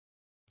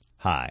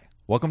Hi,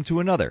 welcome to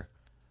another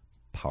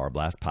Power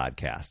Blast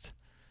podcast.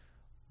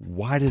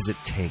 Why does it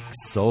take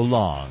so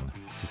long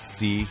to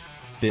see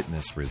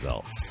fitness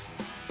results?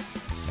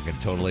 I can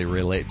totally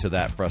relate to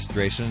that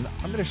frustration.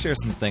 I'm going to share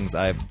some things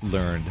I've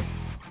learned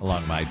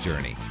along my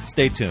journey.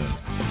 Stay tuned.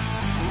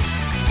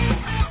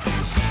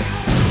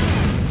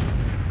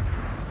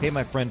 Hey,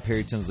 my friend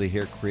Perry Tinsley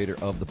here, creator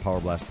of the Power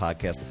Blast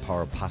podcast, The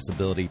Power of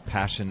Possibility,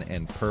 Passion,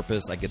 and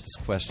Purpose. I get this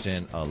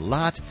question a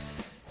lot.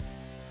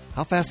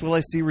 How fast will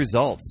I see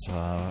results?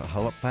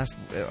 How fast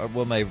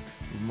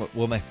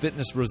will my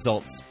fitness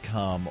results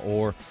come?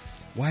 Or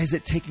why is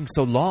it taking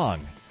so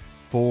long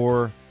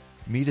for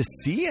me to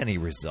see any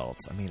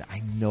results? I mean, I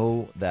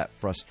know that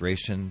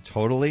frustration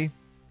totally.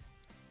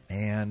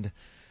 And,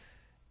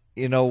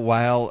 you know,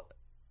 while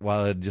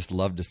I'd just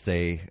love to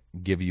say,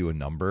 give you a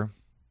number,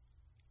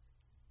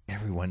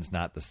 everyone's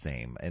not the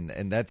same.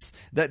 And that's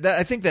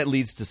I think that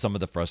leads to some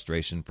of the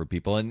frustration for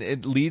people. And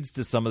it leads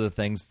to some of the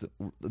things,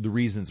 the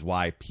reasons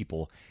why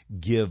people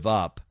give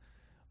up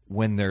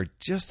when they're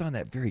just on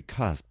that very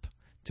cusp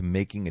to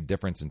making a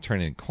difference and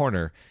turning a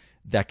corner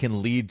that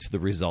can lead to the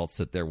results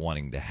that they're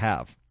wanting to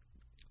have.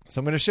 So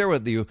I'm going to share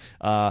with you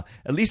at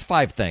least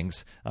 5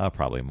 things,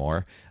 probably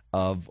more,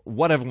 of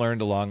what I've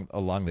learned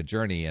along the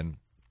journey. And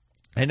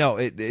I know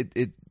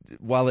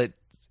while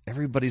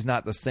everybody's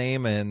not the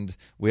same and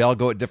we all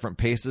go at different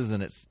paces,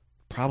 and it's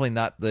probably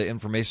not the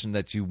information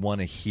that you want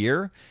to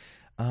hear.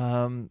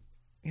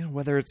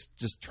 Whether it's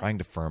just trying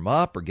to firm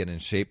up or get in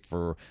shape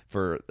for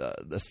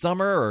the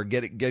summer or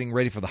getting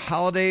ready for the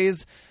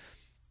holidays,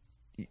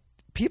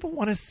 people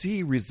want to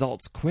see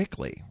results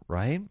quickly,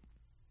 right?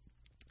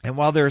 And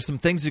while there are some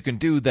things you can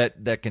do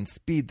that can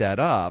speed that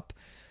up,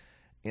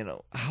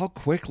 how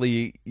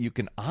quickly you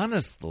can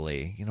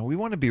honestly, we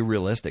want to be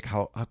realistic,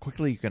 how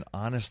quickly you can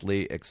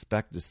honestly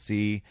expect to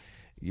see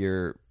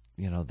your,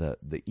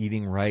 the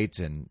eating right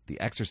and the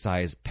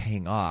exercise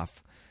paying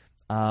off.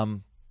 It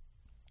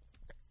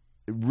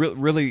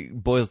really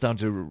boils down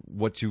to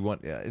what you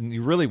want, and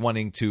you're really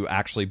wanting to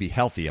actually be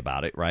healthy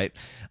about it, right?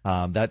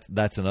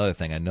 That's another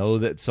thing. I know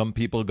that some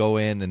people go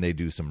in and they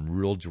do some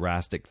real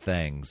drastic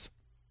things.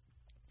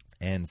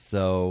 And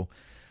so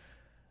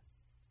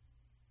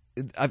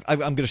I'm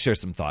going to share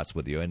some thoughts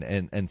with you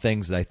and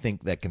things that I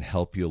think that can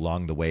help you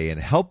along the way and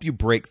help you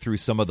break through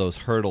some of those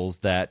hurdles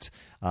that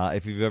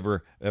if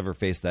you've ever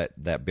faced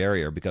that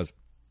barrier. Because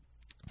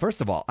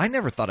first of all, I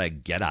never thought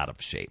I'd get out of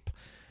shape.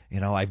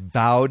 I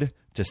vowed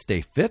to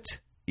stay fit,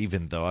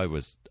 even though I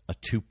was a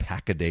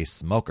 2-pack-a-day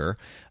smoker.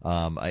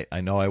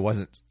 I know I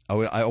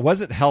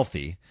wasn't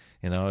healthy.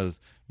 I was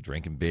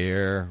drinking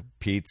beer,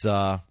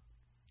 pizza,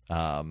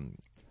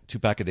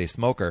 2-pack-a-day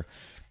smoker,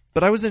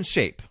 but I was in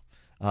shape.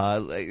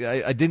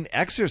 I didn't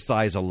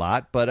exercise a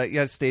lot, but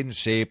I stayed in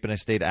shape and I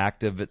stayed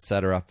active,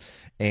 etc.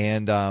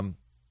 And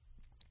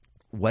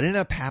what ended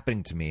up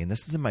happening to me, and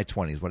this is in my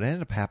 20s, what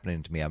ended up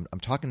happening to me, I'm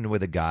talking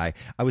with a guy.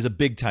 I was a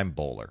big-time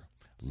bowler.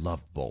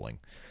 Loved bowling.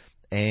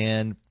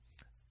 And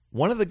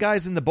one of the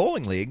guys in the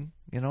bowling league,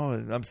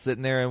 I'm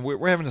sitting there and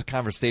we're having this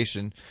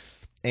conversation,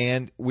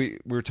 and we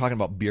were talking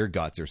about beer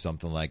guts or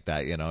something like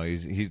that.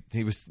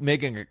 He was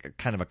making a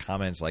kind of a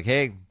comment like,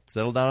 hey,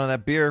 settle down on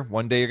that beer.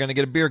 One day you're going to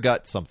get a beer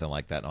gut, something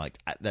like that. And I'm like,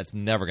 that's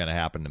never going to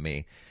happen to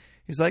me.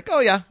 He's like,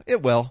 oh, yeah,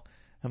 it will.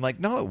 I'm like,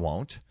 no, it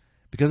won't.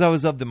 Because I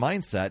was of the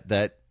mindset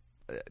that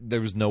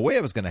there was no way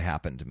it was going to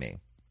happen to me.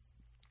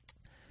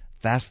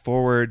 Fast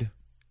forward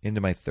into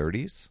my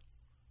 30s.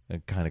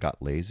 I kind of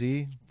got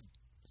lazy,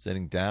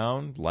 sitting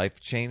down.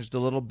 Life changed a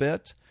little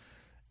bit.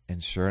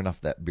 And sure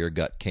enough, that beer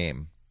gut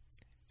came.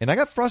 And I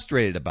got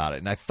frustrated about it,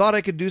 and I thought I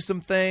could do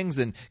some things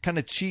and kind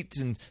of cheat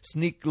and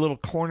sneak little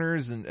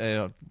corners, and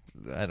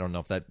I don't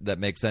know if that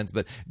makes sense,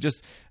 but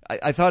just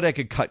I thought I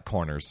could cut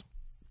corners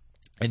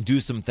and do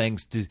some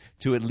things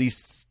to at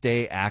least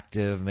stay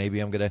active. Maybe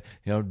I'm going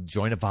to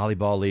join a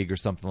volleyball league or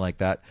something like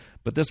that.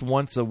 But this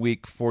once a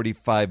week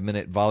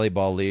 45-minute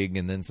volleyball league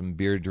and then some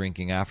beer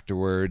drinking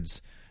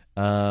afterwards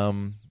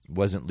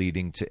wasn't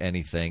leading to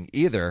anything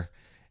either,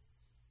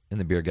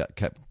 and the beer gut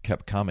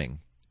kept coming.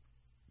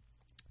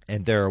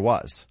 And there I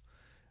was,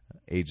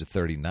 age of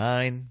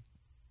 39,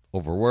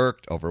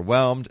 overworked,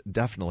 overwhelmed,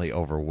 definitely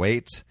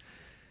overweight.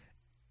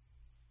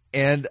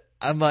 And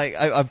I'm like,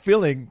 I'm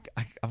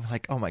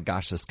like, oh my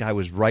gosh, this guy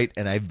was right.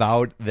 And I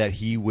vowed that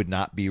he would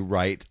not be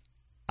right.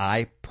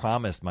 I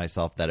promised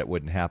myself that it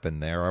wouldn't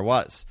happen. There I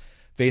was,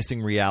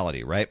 facing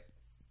reality, right?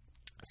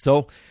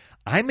 So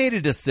I made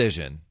a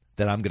decision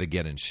that I'm going to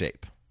get in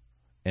shape.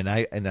 And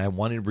I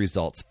wanted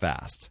results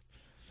fast.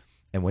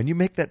 And when you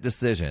make that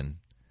decision,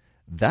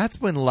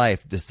 that's when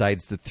life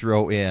decides to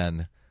throw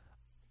in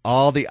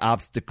all the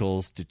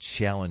obstacles to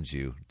challenge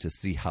you to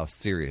see how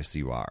serious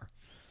you are.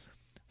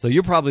 So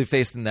you're probably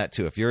facing that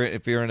too. If you're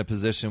in a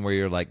position where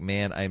you're like,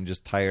 man, I'm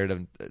just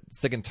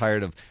sick and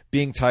tired of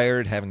being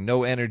tired, having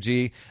no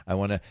energy. I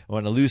want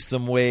to lose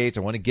some weight.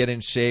 I want to get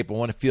in shape. I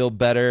want to feel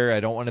better. I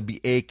don't want to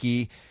be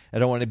achy. I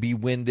don't want to be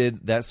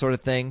winded, that sort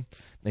of thing.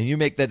 And you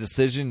make that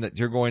decision that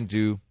you're going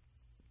to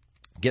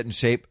get in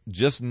shape.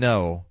 Just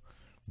know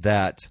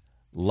that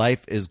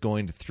life is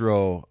going to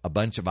throw a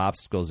bunch of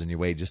obstacles in your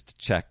way just to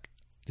check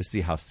to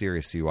see how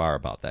serious you are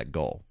about that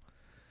goal.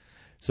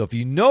 So if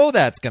you know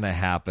that's going to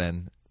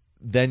happen,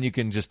 then you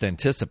can just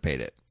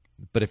anticipate it.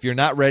 But if you're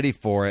not ready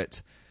for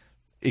it,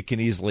 it can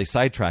easily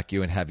sidetrack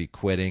you and have you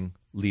quitting,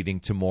 leading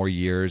to more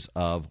years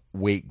of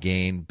weight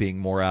gain, being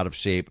more out of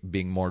shape,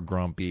 being more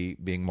grumpy,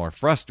 being more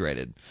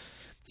frustrated.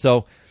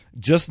 So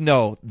just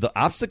know the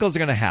obstacles are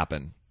going to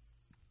happen.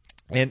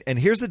 And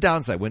here's the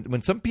downside.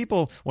 When some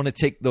people want to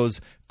take those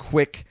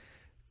quick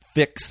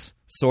fix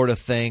sort of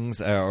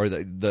things, or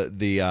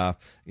in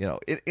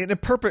a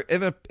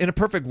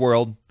perfect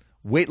world,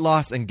 weight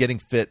loss and getting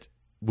fit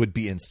would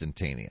be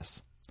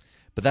instantaneous.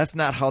 But that's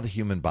not how the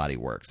human body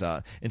works.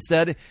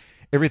 Instead,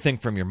 everything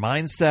from your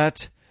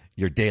mindset,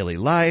 your daily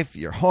life,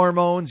 your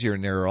hormones, your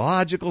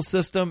neurological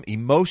system,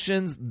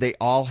 emotions, they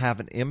all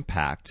have an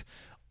impact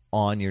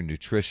on your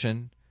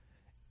nutrition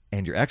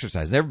and your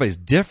exercise. And everybody's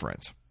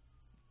different.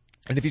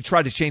 And if you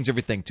try to change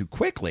everything too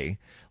quickly,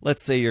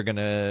 let's say you're going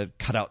to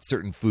cut out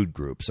certain food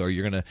groups, or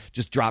you're going to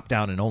just drop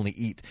down and only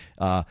eat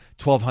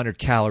 1,200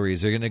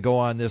 calories. You're going to go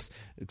on this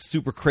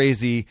super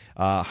crazy,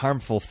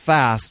 harmful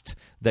fast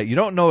that you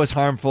don't know is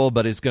harmful,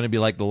 but it's going to be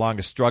like the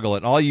longest struggle.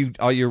 And all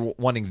you're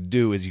wanting to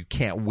do is you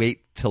can't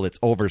wait till it's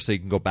over so you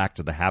can go back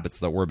to the habits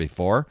that were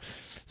before.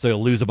 So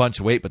you'll lose a bunch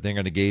of weight, but then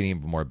you're going to gain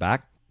even more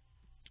back.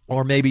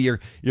 Or maybe you're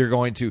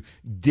going to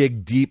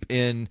dig deep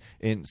in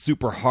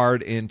super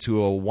hard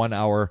into a 1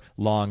 hour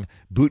long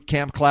boot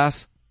camp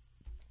class.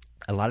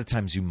 A lot of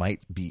times you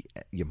might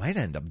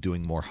end up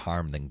doing more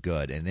harm than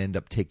good and end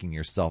up taking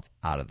yourself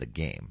out of the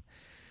game.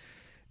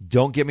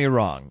 Don't get me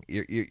wrong.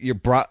 Your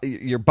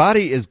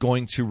body is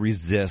going to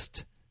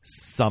resist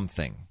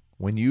something.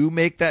 When you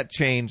make that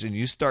change and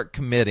you start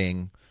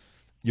committing,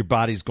 your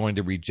body's going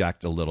to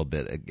reject a little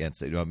bit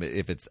against it.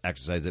 If it's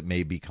exercise, it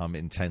may become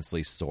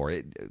intensely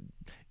sore.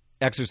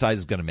 Exercise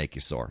is going to make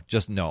you sore.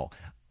 Just know.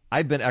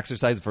 I've been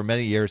exercising for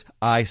many years.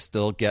 I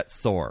still get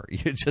sore.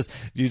 You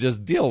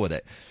just deal with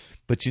it.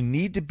 But you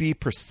need to be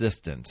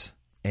persistent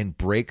and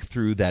break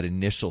through that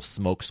initial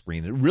smoke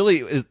screen. It really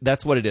is.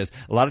 That's what it is.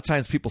 A lot of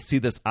times people see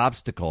this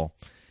obstacle,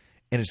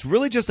 and it's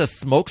really just a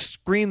smoke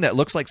screen that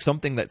looks like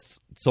something that's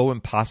so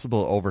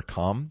impossible to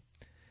overcome.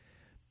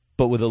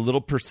 But with a little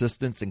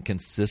persistence and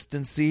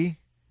consistency,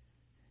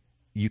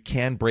 you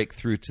can break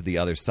through to the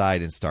other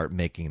side and start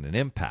making an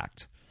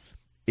impact.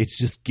 It's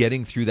just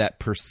getting through that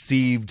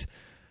perceived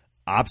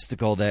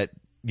obstacle that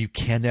you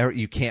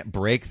can't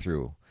break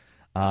through.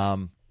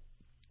 I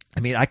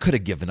could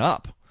have given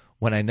up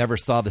when I never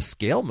saw the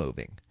scale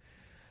moving.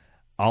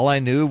 All I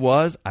knew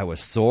was I was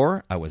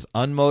sore. I was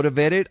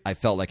unmotivated. I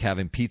felt like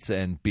having pizza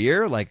and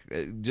beer. Like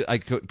I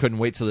couldn't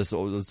wait till this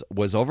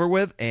was over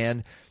with,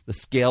 and the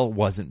scale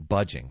wasn't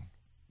budging.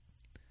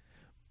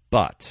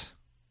 But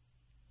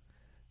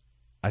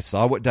I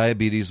saw what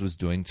diabetes was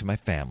doing to my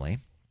family.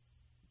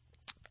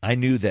 I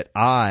knew that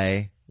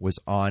I was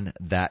on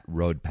that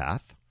road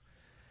path.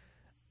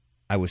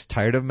 I was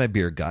tired of my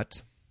beer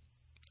gut.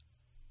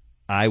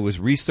 I was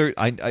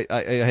I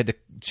had to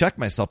check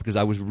myself because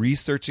I was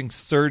researching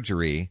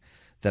surgery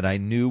that I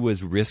knew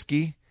was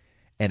risky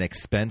and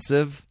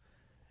expensive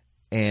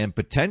and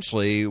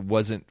potentially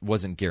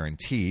wasn't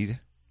guaranteed.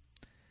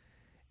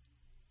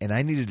 And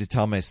I needed to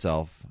tell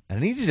myself, and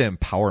I needed to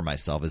empower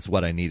myself is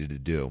what I needed to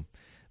do,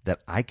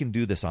 that I can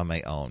do this on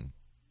my own.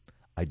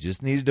 I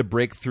just needed to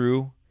break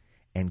through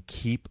and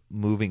keep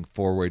moving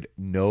forward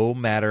no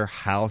matter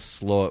how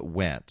slow it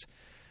went.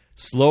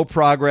 Slow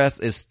progress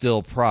is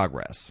still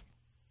progress.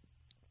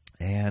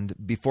 And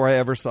before I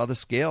ever saw the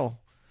scale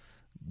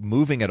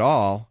moving at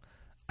all,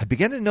 I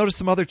began to notice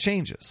some other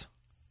changes.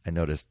 I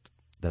noticed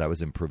that I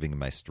was improving in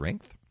my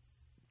strength.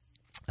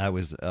 I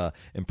was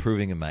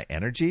improving in my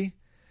energy.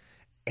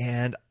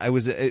 And I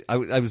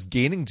was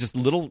gaining just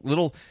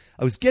little.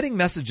 I was getting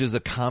messages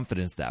of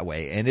confidence that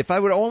way. And if I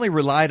would only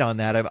relied on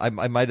that,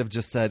 I might have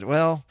just said,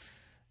 well,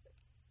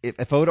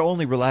 if I would have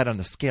only relied on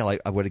the scale,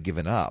 I would have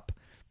given up.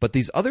 But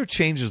these other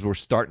changes were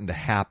starting to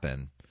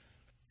happen,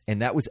 and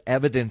that was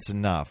evidence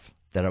enough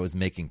that I was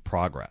making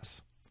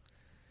progress.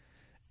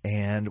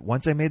 And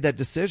once I made that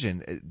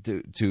decision,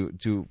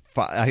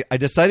 I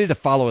decided to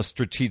follow a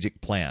strategic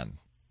plan.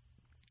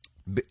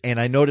 And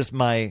I noticed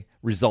my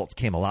results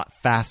came a lot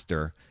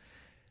faster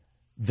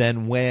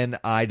than when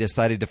I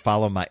decided to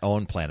follow my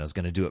own plan. I was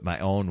going to do it my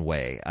own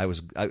way. I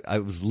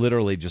was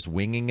literally just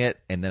winging it,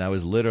 and then I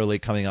was literally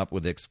coming up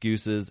with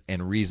excuses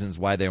and reasons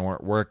why they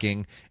weren't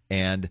working,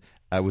 and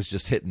I was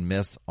just hit and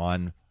miss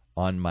on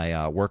my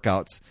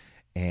workouts,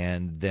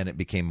 and then it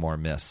became more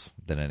miss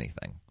than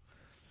anything.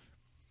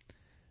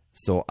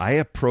 So I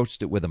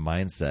approached it with a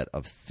mindset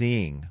of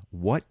seeing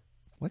what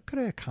could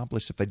I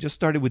accomplish if I just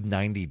started with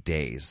 90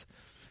 days.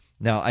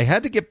 Now, I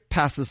had to get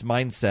past this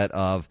mindset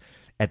of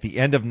at the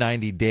end of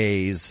 90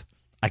 days,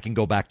 I can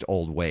go back to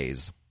old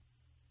ways.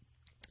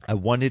 I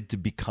wanted to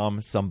become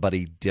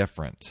somebody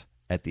different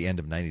at the end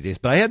of 90 days,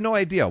 but I had no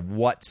idea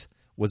what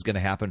was going to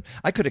happen.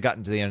 I could have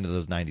gotten to the end of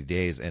those 90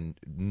 days and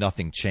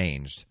nothing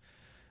changed,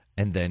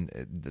 and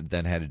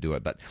then had to do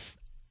it. But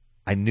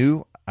I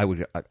knew I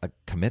would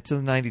commit to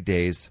the 90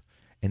 days.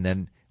 And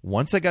then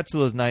once I got to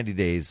those 90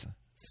 days,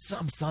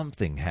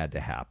 something had to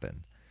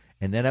happen.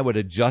 And then I would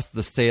adjust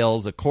the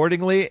sails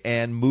accordingly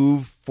and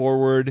move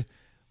forward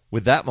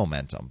with that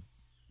momentum.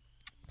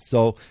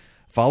 So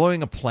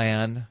following a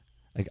plan,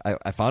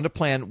 I found a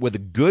plan with a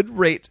good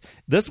rate.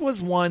 This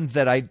was one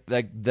that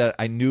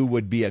I knew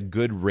would be a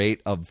good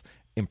rate of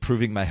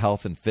improving my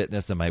health and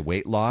fitness and my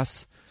weight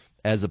loss,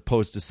 as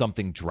opposed to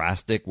something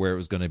drastic where it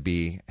was going to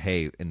be,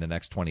 hey, in the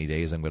next 20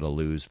 days, I'm going to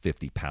lose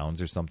 50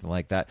 pounds or something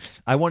like that.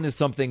 I wanted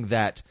something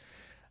that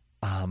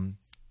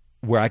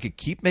where I could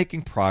keep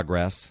making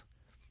progress.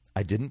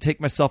 I didn't take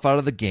myself out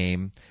of the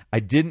game.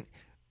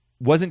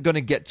 Wasn't going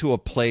to get to a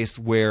place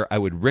where I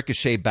would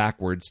ricochet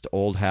backwards to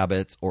old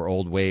habits or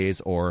old ways,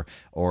 or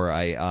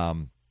I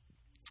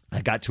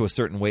got to a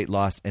certain weight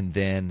loss and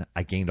then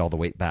I gained all the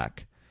weight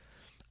back.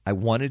 I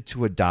wanted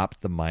to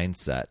adopt the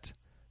mindset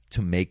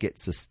to make it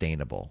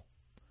sustainable.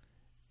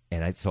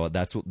 And so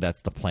that's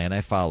the plan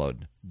I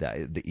followed.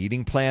 The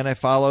eating plan I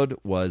followed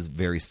was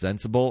very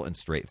sensible and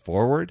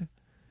straightforward.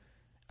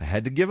 I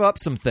had to give up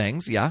some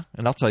things, yeah,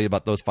 and I'll tell you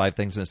about those 5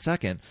 things in a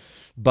second.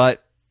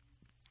 But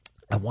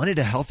I wanted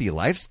a healthy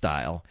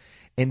lifestyle,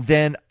 and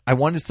then I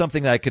wanted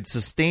something that I could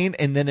sustain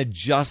and then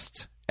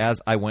adjust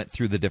as I went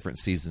through the different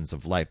seasons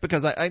of life.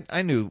 Because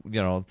I knew,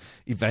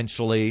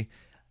 eventually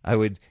I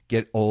would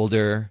get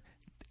older,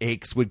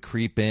 aches would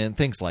creep in,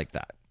 things like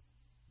that.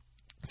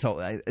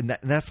 So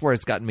that's where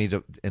it's gotten me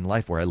to in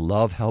life, where I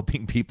love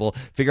helping people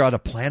figure out a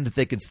plan that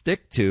they can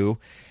stick to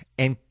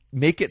and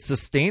make it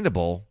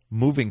sustainable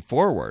moving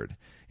forward.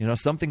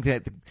 Something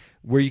that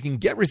where you can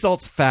get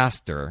results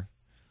faster.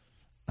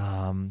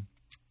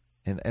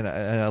 And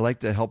I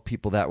like to help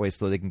people that way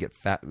so they can get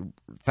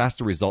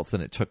faster results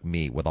than it took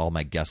me with all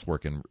my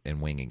guesswork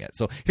and winging it.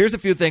 So here's a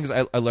few things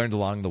I learned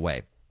along the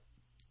way.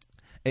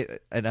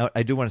 And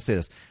I do want to say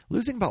this: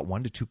 losing about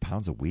 1 to 2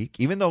 pounds a week,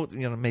 even though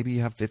maybe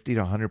you have 50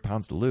 to 100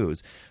 pounds to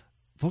lose,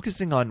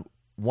 focusing on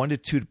 1 to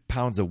 2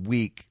 pounds a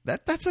week,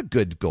 that's a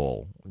good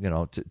goal,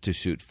 to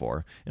shoot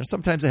for.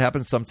 Sometimes it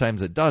happens,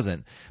 sometimes it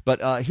doesn't.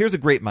 But here's a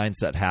great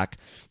mindset hack: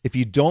 if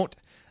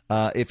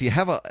you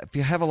have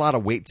a lot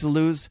of weight to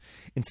lose,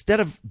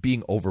 instead of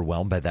being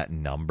overwhelmed by that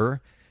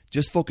number,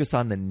 just focus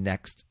on the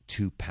next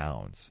 2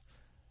 pounds.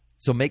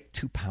 So make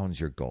 2 pounds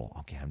your goal.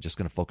 Okay, I'm just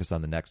going to focus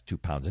on the next 2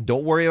 pounds. And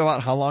don't worry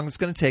about how long it's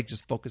going to take.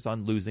 Just focus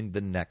on losing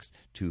the next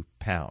 2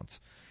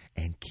 pounds.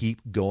 And keep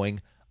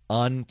going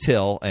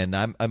until, and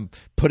I'm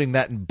putting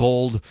that in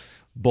bold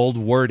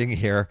wording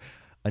here,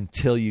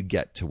 until you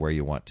get to where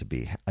you want to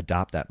be.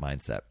 Adopt that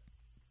mindset.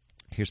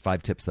 Here's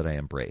 5 tips that I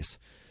embrace.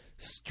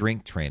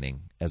 Strength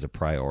training as a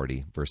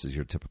priority versus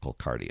your typical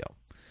cardio.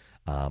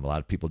 A lot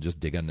of people just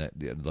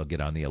they'll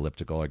get on the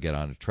elliptical or get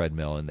on a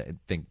treadmill and they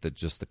think that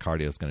just the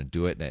cardio is going to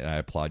do it. And I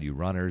applaud you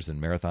runners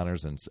and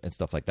marathoners and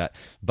stuff like that.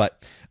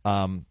 But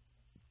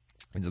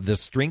the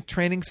strength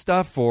training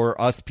stuff for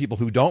us people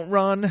who don't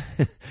run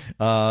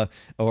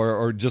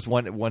or just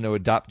want to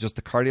adopt just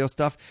the cardio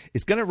stuff,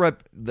 it's going to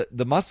rub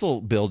the muscle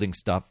building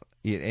stuff.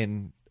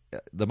 And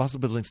the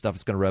muscle building stuff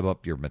is going to rev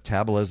up your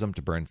metabolism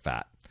to burn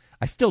fat.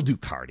 I still do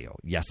cardio.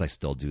 Yes, I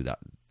still do that.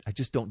 I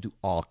just don't do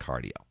all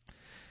cardio.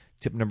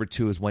 Tip number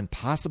 2 is, when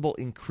possible,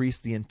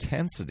 increase the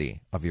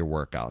intensity of your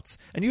workouts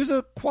and use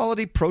a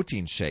quality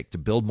protein shake to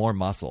build more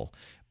muscle,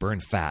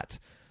 burn fat,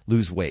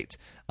 lose weight.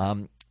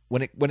 When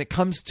it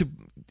comes to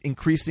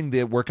increasing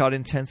the workout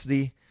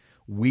intensity,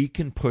 we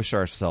can push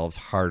ourselves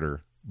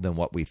harder than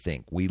what we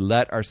think. We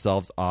let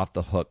ourselves off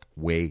the hook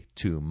way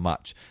too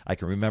much. I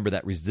can remember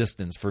that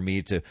resistance for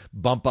me to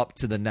bump up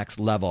to the next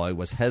level. I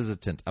was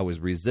hesitant. I was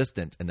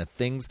resistant. And the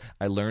things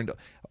I learned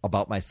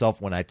about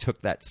myself when I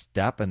took that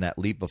step and that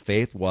leap of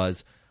faith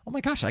was, oh my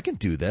gosh, I can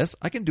do this.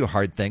 I can do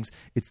hard things.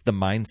 It's the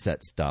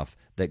mindset stuff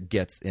that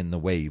gets in the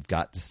way. You've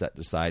got to set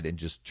aside and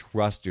just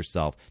trust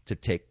yourself to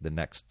take the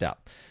next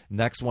step.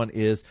 Next one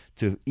is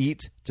to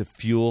eat to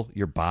fuel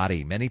your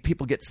body. Many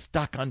people get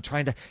stuck on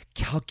trying to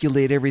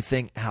calculate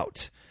everything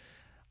out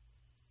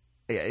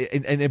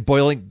and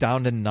boiling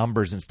down to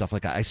numbers and stuff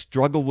like that. I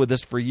struggled with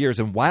this for years.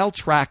 And while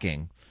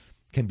tracking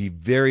can be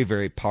very,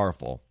 very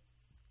powerful,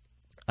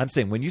 I'm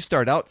saying when you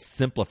start out,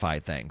 simplify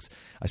things.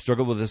 I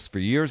struggled with this for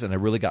years and I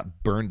really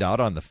got burned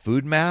out on the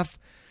food math.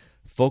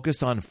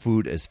 Focus on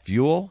food as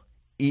fuel.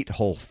 Eat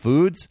whole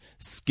foods.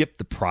 Skip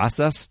the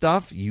processed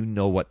stuff. You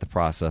know what the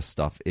processed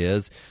stuff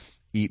is.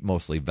 Eat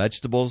mostly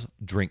vegetables.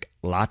 Drink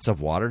lots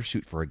of water.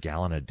 Shoot for 1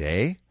 gallon a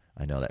day.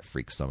 I know that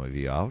freaks some of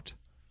you out.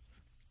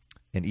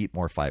 And eat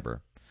more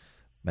fiber.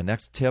 My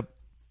next tip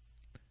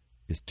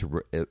is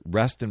to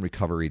rest and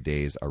recovery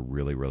days are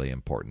really, really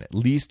important. At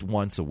least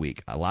once a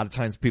week. A lot of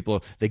times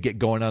people, they get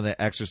going on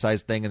the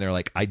exercise thing and they're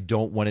like, I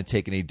don't want to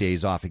take any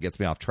days off. It gets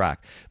me off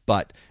track.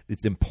 But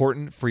it's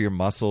important for your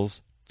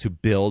muscles to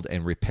build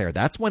and repair.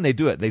 That's when they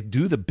do it. They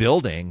do the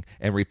building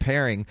and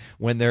repairing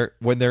when they're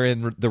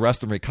in the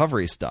rest and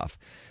recovery stuff.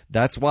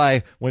 That's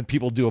why when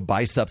people do a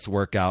biceps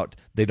workout,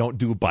 they don't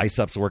do a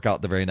biceps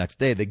workout the very next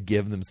day. They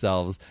give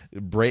themselves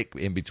a break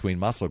in between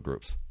muscle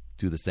groups.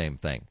 Do the same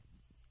thing.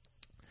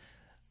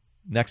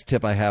 Next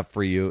tip I have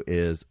for you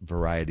is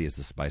variety is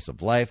the spice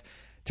of life.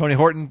 Tony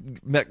Horton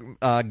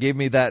gave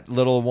me that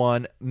little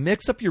one.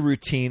 Mix up your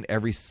routine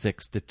every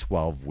 6 to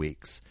 12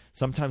 weeks.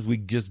 Sometimes we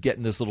just get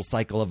in this little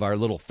cycle of our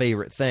little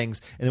favorite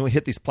things, and then we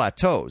hit these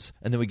plateaus,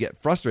 and then we get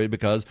frustrated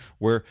because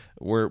we're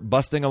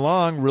busting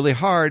along really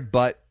hard,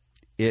 but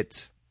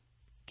it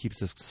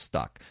keeps us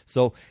stuck.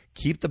 So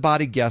keep the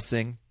body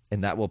guessing,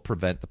 and that will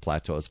prevent the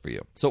plateaus for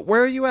you. So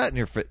where are you at in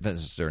your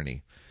fitness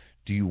journey?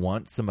 Do you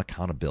want some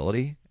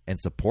accountability and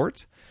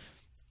support?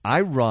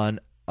 I run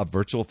a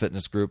virtual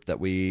fitness group that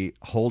we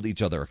hold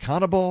each other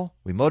accountable,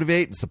 we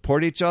motivate and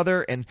support each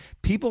other, and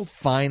people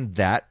find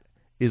that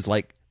is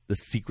like the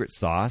secret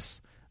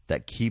sauce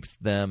that keeps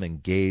them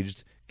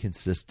engaged,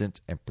 consistent,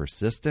 and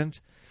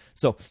persistent.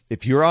 So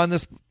if you're on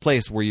this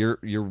place where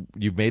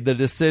you've made the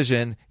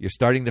decision, you're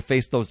starting to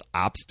face those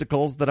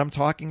obstacles that I'm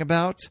talking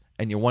about,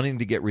 and you're wanting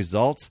to get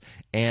results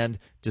and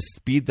to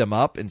speed them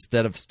up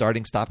instead of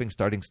stopping,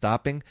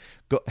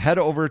 go head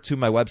over to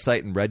my website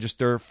and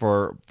register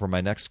for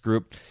my next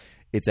group.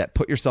 It's at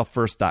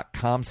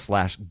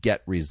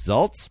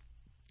putyourselffirst.com/getresults.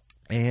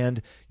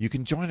 And you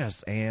can join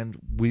us, and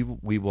we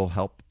will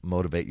help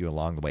motivate you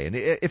along the way. And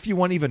if you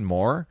want even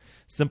more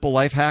simple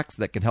life hacks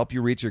that can help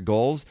you reach your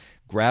goals,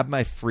 grab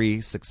my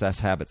free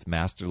Success Habits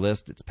Master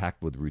List. It's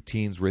packed with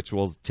routines,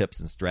 rituals, tips,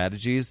 and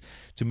strategies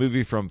to move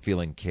you from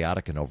feeling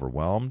chaotic and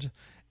overwhelmed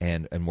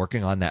and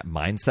working on that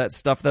mindset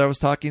stuff that I was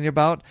talking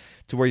about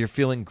to where you're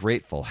feeling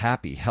grateful,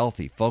 happy,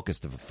 healthy,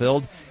 focused, and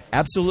fulfilled.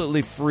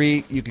 Absolutely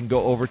free. You can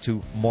go over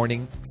to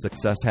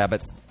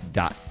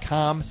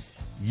morningsuccesshabits.com.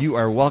 You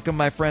are welcome,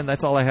 my friend.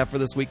 That's all I have for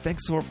this week.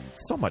 Thanks so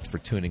much for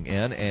tuning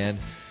in, and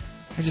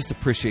I just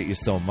appreciate you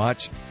so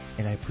much,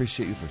 and I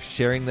appreciate you for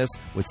sharing this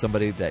with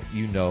somebody that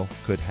you know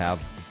could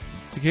have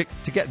to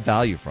get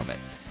value from it.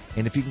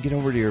 And if you can get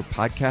over to your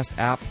podcast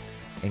app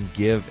and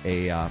give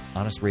a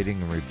honest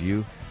rating and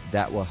review,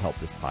 that will help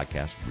this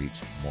podcast reach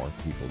more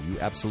people. You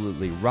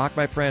absolutely rock,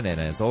 my friend, and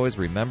as always,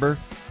 remember,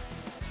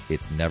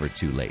 it's never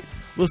too late.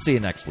 We'll see you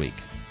next week.